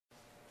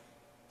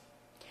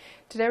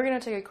Today we're going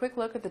to take a quick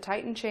look at the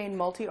Titan Chain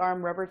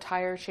Multi-Arm Rubber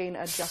Tire Chain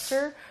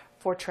Adjuster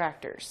for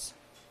tractors.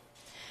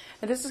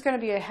 Now this is going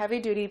to be a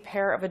heavy-duty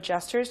pair of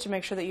adjusters to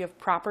make sure that you have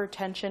proper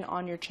tension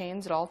on your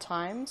chains at all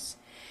times.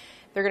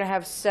 They're going to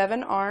have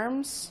 7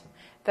 arms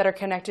that are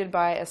connected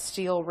by a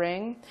steel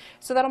ring,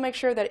 so that'll make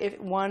sure that if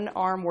one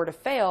arm were to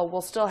fail,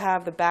 we'll still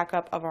have the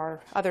backup of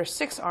our other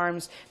 6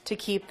 arms to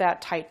keep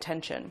that tight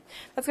tension.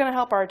 That's going to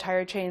help our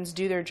tire chains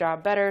do their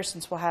job better,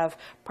 since we'll have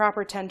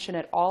proper tension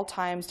at all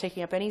times,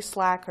 taking up any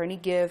slack or any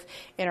give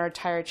in our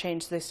tire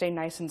chains so they stay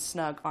nice and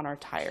snug on our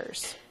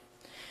tires.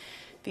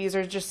 These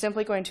are just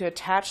simply going to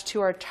attach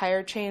to our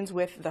tire chains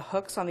with the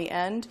hooks on the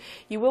end.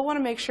 You will want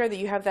to make sure that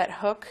you have that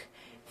hook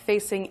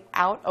facing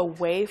out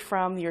away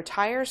from your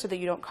tire so that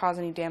you don't cause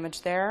any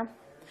damage there.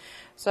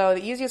 So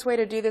the easiest way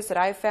to do this that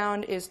I've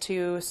found is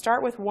to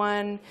start with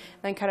one,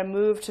 then kind of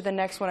move to the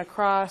next one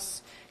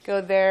across,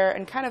 go there,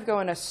 and kind of go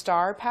in a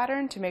star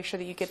pattern to make sure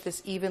that you get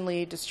this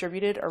evenly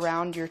distributed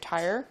around your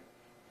tire.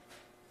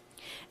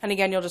 And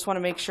again, you'll just want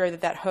to make sure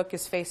that that hook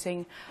is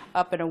facing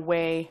up and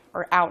away,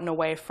 or out and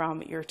away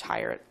from your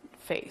tire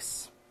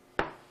face.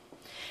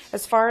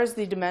 As far as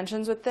the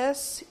dimensions with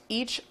this,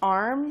 each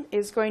arm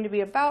is going to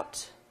be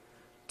about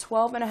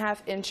 12.5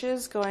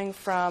 inches going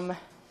from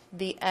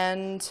the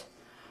end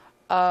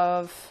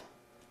of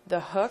the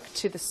hook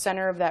to the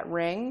center of that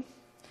ring.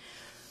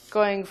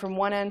 Going from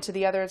one end to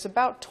the other, it's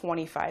about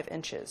 25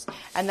 inches.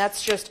 And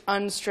that's just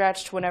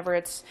unstretched whenever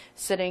it's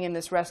sitting in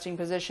this resting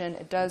position.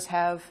 It does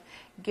have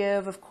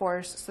give, of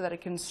course, so that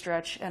it can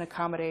stretch and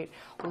accommodate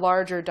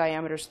larger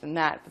diameters than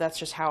that, but that's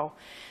just how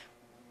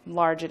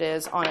large it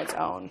is on its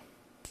own.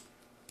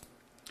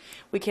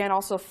 We can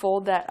also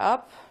fold that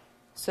up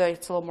so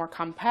it's a little more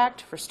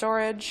compact for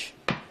storage.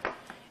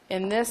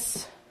 In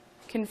this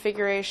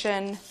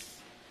configuration,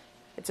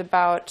 it's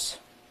about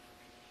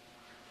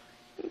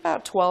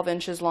 12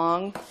 inches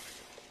long.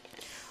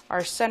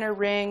 Our center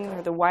ring,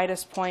 or the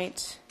widest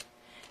point,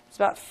 is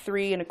about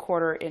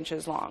 3¼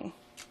 inches long,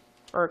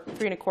 or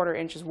 3¼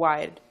 inches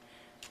wide,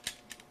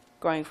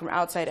 going from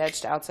outside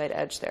edge to outside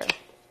edge there.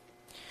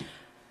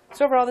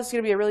 So overall, this is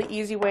going to be a really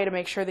easy way to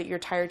make sure that your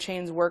tire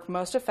chains work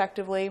most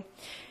effectively.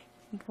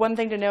 One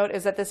thing to note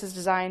is that this is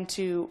designed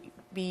to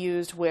be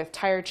used with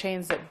tire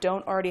chains that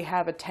don't already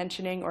have a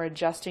tensioning or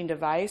adjusting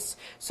device.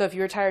 So if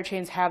your tire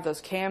chains have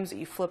those cams that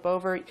you flip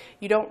over,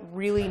 you don't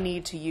really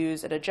need to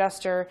use an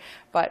adjuster,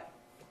 but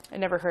it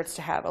never hurts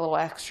to have a little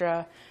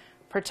extra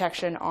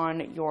protection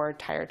on your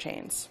tire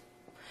chains.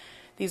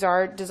 These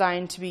are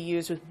designed to be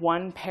used with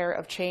one pair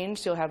of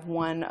chains, so you'll have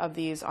one of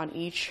these on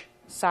each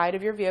side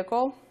of your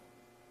vehicle.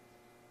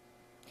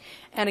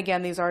 And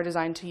again, these are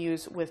designed to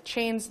use with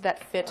chains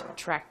that fit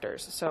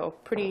tractors, so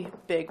pretty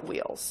big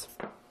wheels.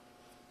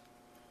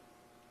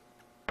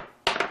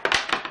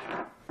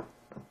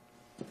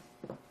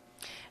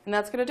 And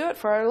that's going to do it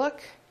for our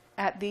look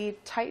at the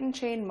Titan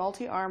Chain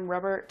Multi-Arm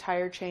Rubber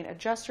Tire Chain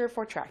Adjuster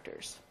for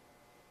tractors.